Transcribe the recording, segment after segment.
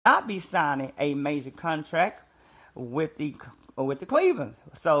not be signing a major contract with the Cleveland.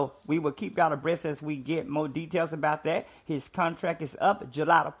 So we will keep y'all abreast as we get more details about that. His contract is up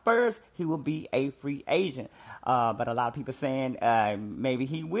July the 1st. He will be a free agent. But a lot of people saying maybe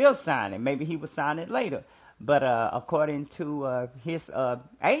he will sign it. Maybe he will sign it later. But according to his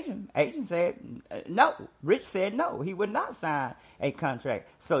agent said no. Rich said no. He would not sign a contract.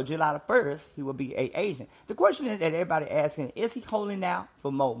 So July the 1st, he will be a agent. The question is that everybody asking, is he holding out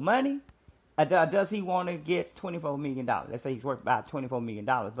for more money? Does he want to get $24 million? Let's say he's worth about $24 million,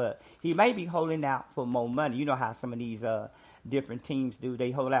 but he may be holding out for more money. You know how some of these different teams do; they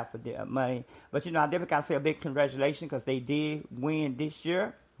hold out for money. But I definitely gotta say a big congratulations because they did win this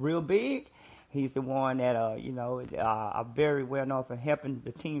year, real big. He's the one that are very well known for helping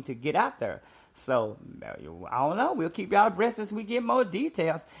the team to get out there. So I don't know. We'll keep y'all abreast as we get more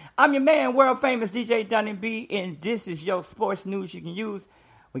details. I'm your man, world famous DJ DONNYB, and this is your sports news you can use.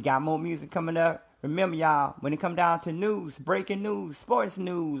 We got more music coming up. Remember, y'all, when it come down to news, breaking news, sports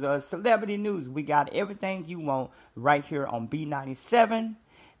news, celebrity news, we got everything you want right here on B97,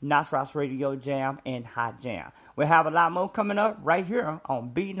 Knox Radio Jam, and Hot Jam. We'll have a lot more coming up right here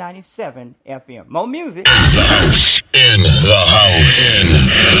on B97 FM. More music. In the house. In the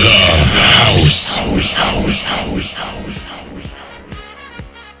house.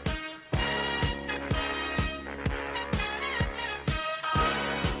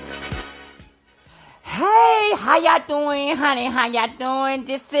 Hey, how y'all doing, honey? How y'all doing?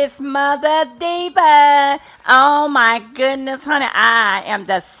 This is Mother Diva. Oh my goodness, honey, I am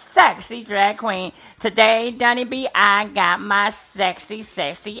the sexy drag queen. Today, DONNYB, I got my sexy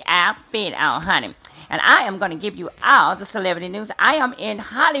outfit on, honey. And I am going to give you all the celebrity news. I am in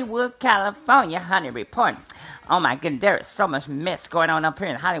Hollywood, California, honey, reporting. Oh my goodness, there is so much mess going on up here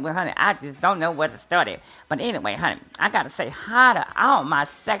in Hollywood, honey. I just don't know where to start it. But anyway, honey, I got to say hi to all my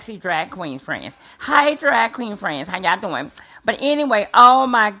sexy drag queen friends. Hi, drag queen friends. How y'all doing? But anyway, oh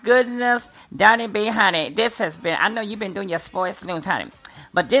my goodness, DONNYB, honey, this has been, I know you've been doing your sports news, honey.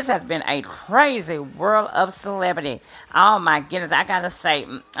 But this has been a crazy world of celebrity. Oh my goodness, I gotta say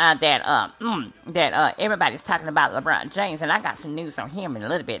that everybody's talking about LeBron James, and I got some news on him in a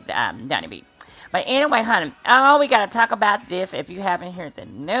little bit, DONNYB. But anyway, honey, we got to talk about this if you haven't heard the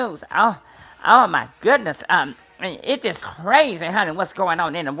news. Oh my goodness. It's just crazy, honey, what's going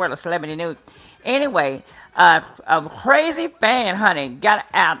on in the world of celebrity news. Anyway, a crazy fan, honey, got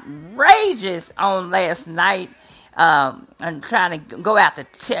outrageous on last night and trying to go after,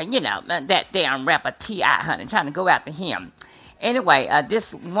 that damn rapper T.I., honey, trying to go after him. Anyway,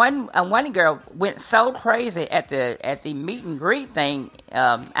 this one girl went so crazy at the meet and greet thing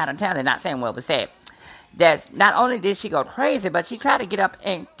out of town. They're not saying where it was at. That not only did she go crazy, but she tried to get up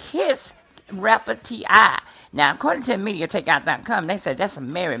and kiss rapper T.I. Now, according to MediaTakeout.com, they said that's a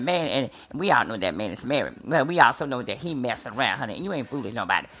married man, and we all know that man is married. Well, we also know that he messed around, honey. You ain't fooling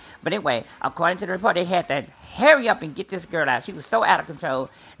nobody. But anyway, according to the report, they had to hurry up and get this girl out. She was so out of control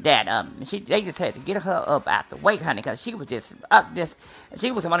that they just had to get her up out the way, honey, because she was just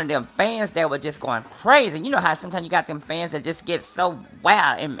she was one of them fans that were just going crazy. You know how sometimes you got them fans that just get so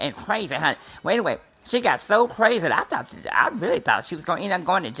wild and crazy, honey. Well, anyway, she got so crazy that I really thought she was going to end up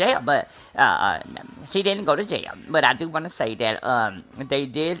going to jail, but she didn't go to jail. But I do want to say that they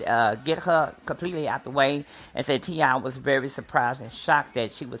did get her completely out the way, and said T.I. was very surprised and shocked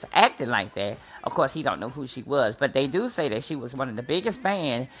that she was acting like that. Of course, he don't know who she was, but they do say that she was one of the biggest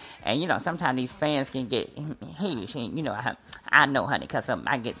fans, and sometimes these fans can get huge. I know, honey, because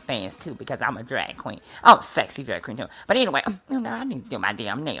I get fans too because I'm a drag queen. Oh, sexy drag queen too. But anyway, I need to do my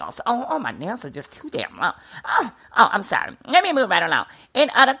damn nails. Oh, my nails are just too damn long. Oh, I'm sorry. Let me move right along. In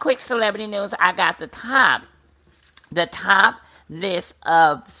other quick celebrity news, I got the top list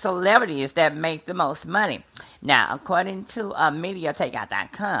of celebrities that make the most money. Now, according to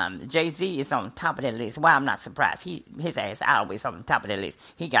MediaTakeout.com, Jay-Z is on top of that list. Well, I'm not surprised. His ass always on top of that list.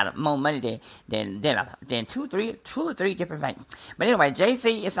 He got more money than two or three different things. But anyway,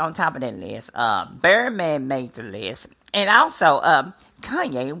 Jay-Z is on top of that list. Birdman made the list. And also,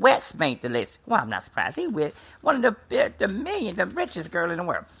 Kanye West made the list. Well, I'm not surprised. He was one of the richest girl in the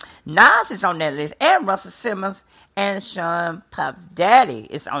world. Nas is on that list. And Russell Simmons and Sean Puff Daddy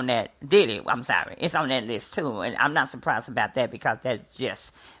is on that. It's on that list too. And I'm not surprised about that because that's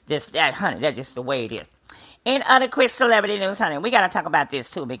just honey, that's just the way it is. In other quick celebrity news, honey, we got to talk about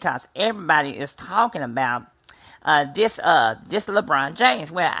this too because everybody is talking about this LeBron James.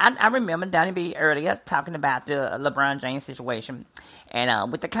 Well, I remember DONNYB earlier talking about the LeBron James situation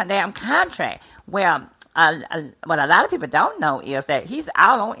and with the damn contract. Well, what a lot of people don't know is that he's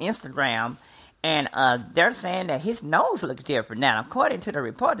out on Instagram And they're saying that his nose looks different. Now, according to the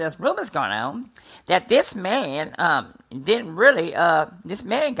report, there's rumors going on that this man didn't really, this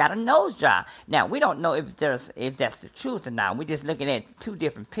man got a nose job. Now, we don't know if that's the truth or not. We're just looking at two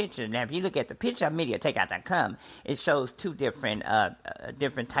different pictures. Now, if you look at the picture of MediaTakeout.com, it shows two different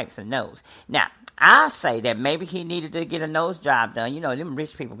types of nose. Now, I say that maybe he needed to get a nose job done. You know, them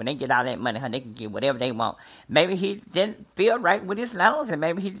rich people, when they get all that money, they can get whatever they want. Maybe he didn't feel right with his nose, and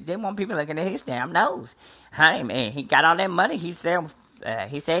maybe he didn't want people looking at his damn nose. Honey, man, he got all that money. He said,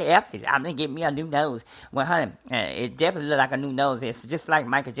 F it, I'm going to get me a new nose. Well, honey, it definitely looked like a new nose. It's just like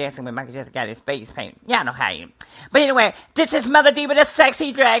Michael Jackson when Michael Jackson got his face painted. Y'all know how you. But anyway, this is Mother D with a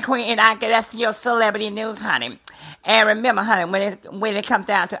sexy drag queen, and I guess that's your celebrity news, honey. And remember, honey, when it comes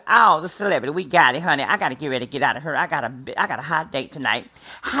down to all the celebrity, we got it, honey. I got to get ready to get out of here. I got a hot date tonight.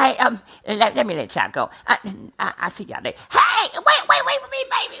 Hey, let me let y'all go. I see y'all there. Hey, wait for me,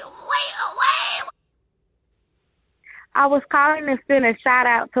 baby. Wait. I was calling to send a shout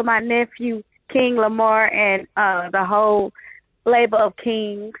out to my nephew, King Lamar, and the whole label of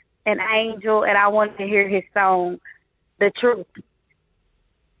Kings and Angel, and I wanted to hear his song, The Truth.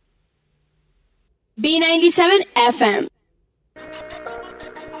 B97 FM.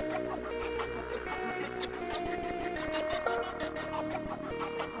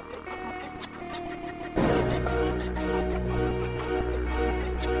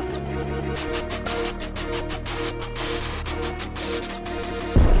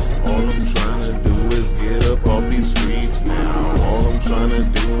 All I'm trying to do is get up off these streets now. All I'm trying to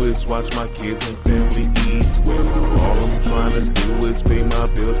do is watch my kids and family eat well. All I'm trying to do is pay my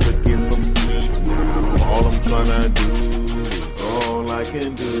bills to get some sleep now. All I'm trying to do is all I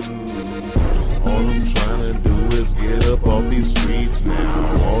can do. All I'm trying to do is get up off these streets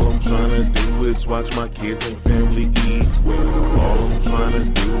now. All I'm trying to do is watch my kids and family eat well. All I'm trying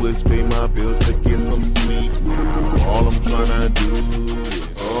to do is pay my bills to get some sleep now. All I'm trying to do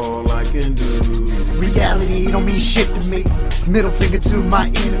is all I can do. Reality don't mean shit to me. Middle finger to my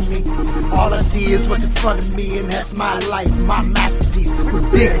enemy. All I see is what's in front of me, and that's my life, my masterpiece.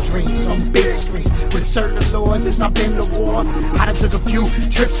 With big dreams on big screens, with certain allures since I've been to war. I done took a few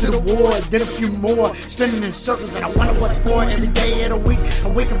trips to the war, then a few more, spinning in circles, and I wonder what for. Every day of the week, I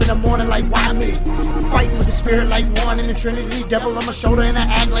wake up in the morning like, why me? Fighting with the spirit like one in the Trinity. Devil on my shoulder, and I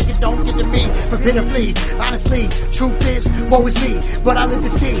act like it don't get to me. Prepare to flee, honestly, truth is, woe is me. But I live to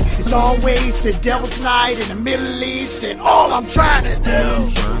see, it's always the devil's night in the Middle East, and all I'm trying to do. All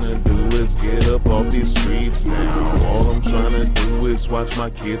I'm trying to do is get up off these streets now. All I'm trying to do is watch my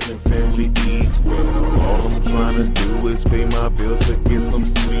kids and family eat well. All I'm trying to do is pay my bills to get some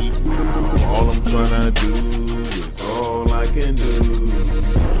sleep now. All I'm trying to do is all I can do.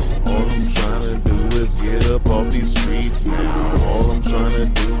 All I'm trying to do is get up off these streets now. All I'm trying to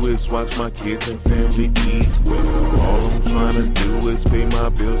do is watch my kids and family eat well. All I'm trying to do is pay my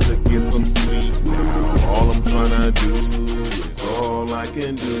bills to get some sleep now. All I'm trying to do is all I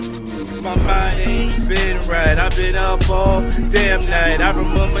can do. My mind ain't been right. I've been up all damn night. I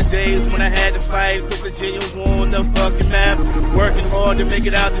remember days when I had to fight, put Virginia on the fucking map. Working hard to make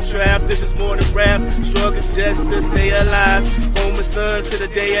it out the trap. This is more than rap. Struggling just to stay alive. Home with sons to the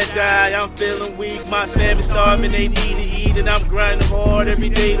day I die. I'm feeling weak. My family's starving. They need to eat, and I'm grinding hard every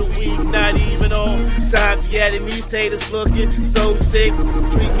day of the week. Not even on time yet, and these haters looking so sick.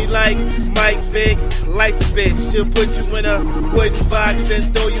 Treat me like Mike Vick. Life's a bitch. She'll put you in a wooden box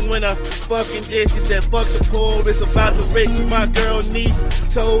and throw you in a fucking dish. She said, fuck the poor, it's about the rich. My girl niece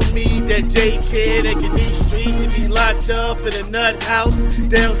told me that J Kid and these streets should be locked up in a nut house.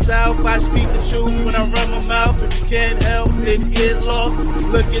 Down south, I speak the truth when I run my mouth. If you can't help, then get lost.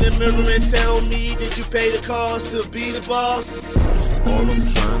 Look in the mirror and tell me, did you pay the cost to be the boss? All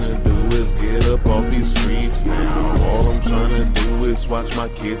I'm trying to do is get up off these streets now. All I'm trying to do is watch my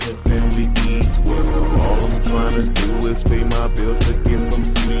kids and family eat well. All I'm trying to do is pay my bills to get some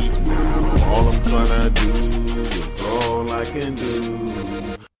sleep now. All I'm trying to do is all I can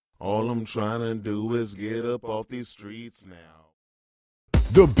do. All I'm trying to do is get up off these streets now.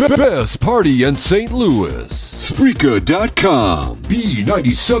 The best party in St. Louis. Spreaker.com.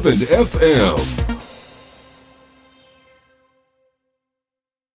 B97 FM.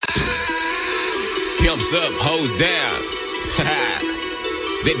 Pimps up, hoes down.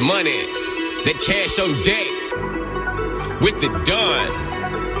 That money, that cash on deck. With the Don.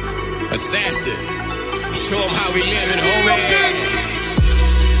 Assassin. Show them how we living, homie.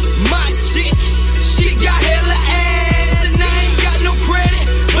 My chick, she got hella ass. And I ain't got no credit,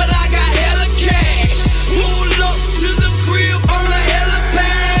 but I got hella cash. Pull up to the crib on a hella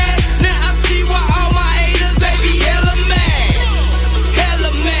pad. Now I see why all my haters, they be hella mad.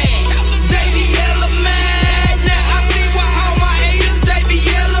 Hella mad. They be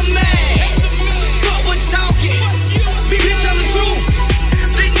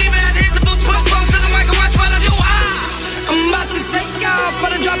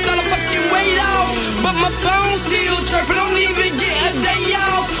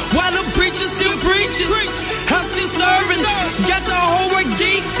preaching. I'm still serving. Got the whole world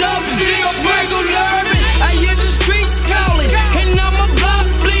geeked up. Big old Michael Irvin. I hear the streets calling, and I'm a block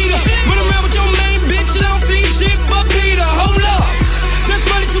bleeder. Run around with your main bitch, and I don't feed shit but Peter. Hold up, there's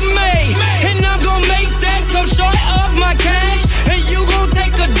money to make, and I'm gonna make that come short of my cash, and you gon'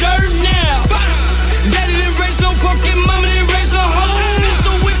 take a dirt now. Daddy didn't raise no pork, and mama didn't raise no hoe.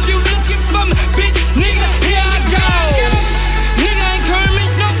 So if you looking for me, bitch, nigga, here I go. Nigga ain't Kermit,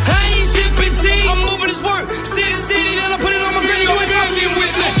 I ain't sipping tea. I'm moving this work, city, city, then I put it on my granny. You ain't fucking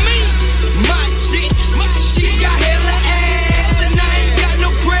with me. My chick, she got hella ass, and I ain't got no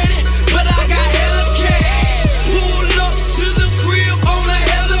credit, but I got hella cash. Pull up to the crib on a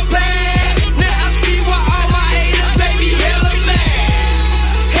hella pad. Now I see why all my haters, they be hella mad.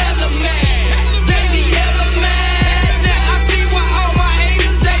 Hella mad, they be hella mad. Now I see why all my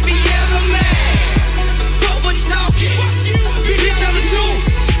haters, they be hella mad. Fuck what you talking, bitch, tell the truth.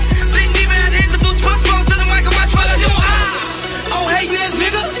 Didn't even have to hit the boots, put phone to the mic and watch what I do. Oh, hating ass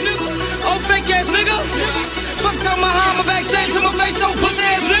nigga, oh, fake ass nigga. Fuck out my heart, my back, say to my face, oh, pussy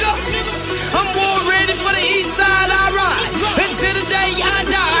ass nigga. I'm war ready for the east side, I ride. Until the day I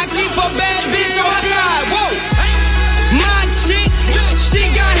die, I keep a bad bitch on my side. Whoa, my chick, she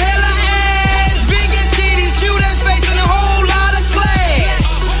got hella ass, big ass titties, cute ass face, and a whole lot of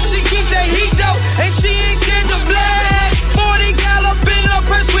class. She keep the heat though, and she ain't scared to blast. 40 gallop in her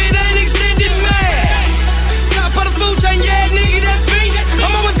press with an extended mag. Top of the food chain, yeah, nigga, that's me. I'm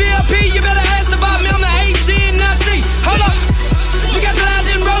on a VIP, you better ask about me. I'm the AG and I see. Hold up, you got the lounge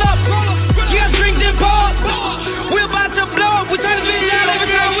and roll up. You got drink then pour. We about to blow up. We turn this bitch out every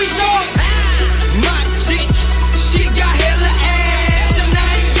time we show up. My chick, she got hella ass, and I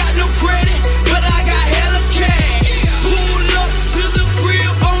ain't got no credit, but I got hella cash. Pull up to the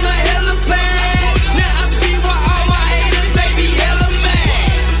crib on a hella pad. Now I see why all my haters, they be hella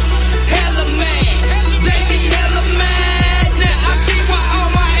mad. Hella mad, they be hella mad. Now I see why all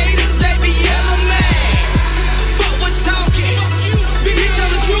my haters, they be hella mad. Fuck what you talking, bitch,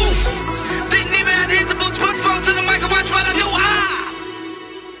 tell the truth. Didn't even have to hit the boots, put phone to the mic and watch what I do.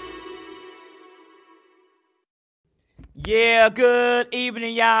 Yeah, good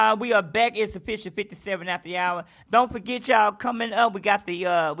evening, y'all. We are back. It's official 57 after the hour. Don't forget, y'all, coming up, we got the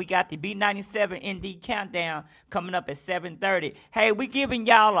B97 ND countdown coming up at 7:30. Hey, we giving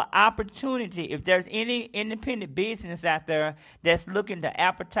y'all an opportunity. If there's any independent business out there that's looking to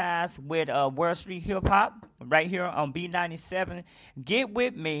advertise with World Street Hip Hop right here on B97, get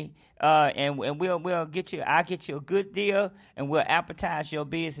with me. And we'll get you. I'll get you a good deal, and we'll advertise your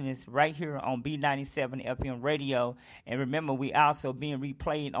business right here on B97 FM radio. And remember, we also being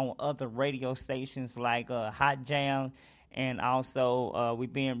replayed on other radio stations like Hot Jam, and also we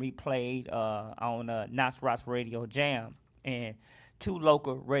being replayed on Knox Rocks Radio Jam and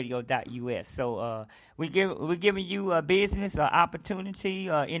localradio.us. So we're giving you a business, an opportunity,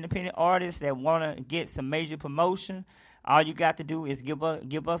 independent artists that want to get some major promotion. All you got to do is give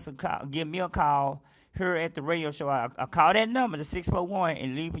us a call, give me a call here at the radio show. I call that number, the 641,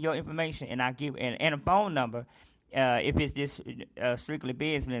 and leave your information, and I give and a phone number. If it's just strictly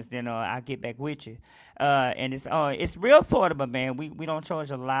business, then I'll get back with you. And it's real affordable, man. We don't charge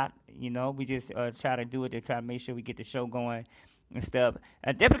a lot, you know. We just try to do it to try to make sure we get the show going and stuff.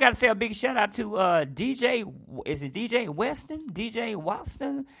 I definitely got to say a big shout out to DJ. Is it DJ Weston? DJ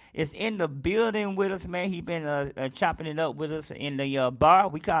Watson is in the building with us, man. He been chopping it up with us in the bar.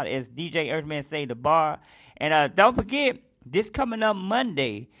 We call it, as DJ Earthman say, the bar. And don't forget, this coming up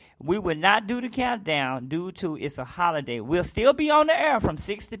Monday, we will not do the countdown due to it's a holiday. We'll still be on the air from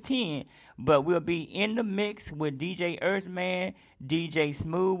 6 to 10, but we'll be in the mix with DJ Earthman. DJ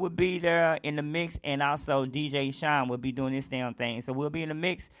Smooth will be there in the mix, and also DJ Sean will be doing this damn thing. So we'll be in the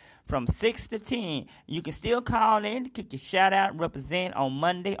mix from 6 to 10. You can still call in, kick your shout out, represent on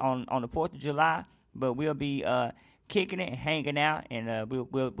Monday on the 4th of July, but we'll be kicking it and hanging out, and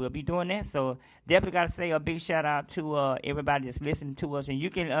we'll be doing that. So definitely got to say a big shout out to everybody that's listening to us, and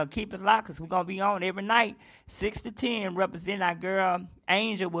you can keep it locked, because we're gonna be on every night 6 to 10. Representing our girl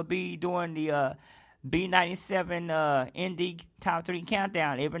Angel will be doing the B97 ND Top 3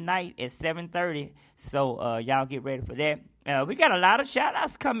 Countdown every night at 7:30. So y'all get ready for that. We got a lot of shout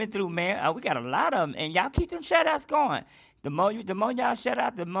outs coming through, man. We got a lot of them, and y'all keep them shout outs going. The more y'all shout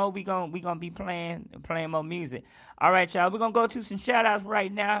out, the more we gonna be playing more music. All right, y'all. We're gonna go to some shout outs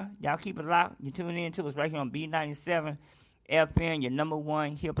right now. Y'all keep it locked. You tune in to us right here on B97 FM, your number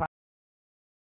one hip hop.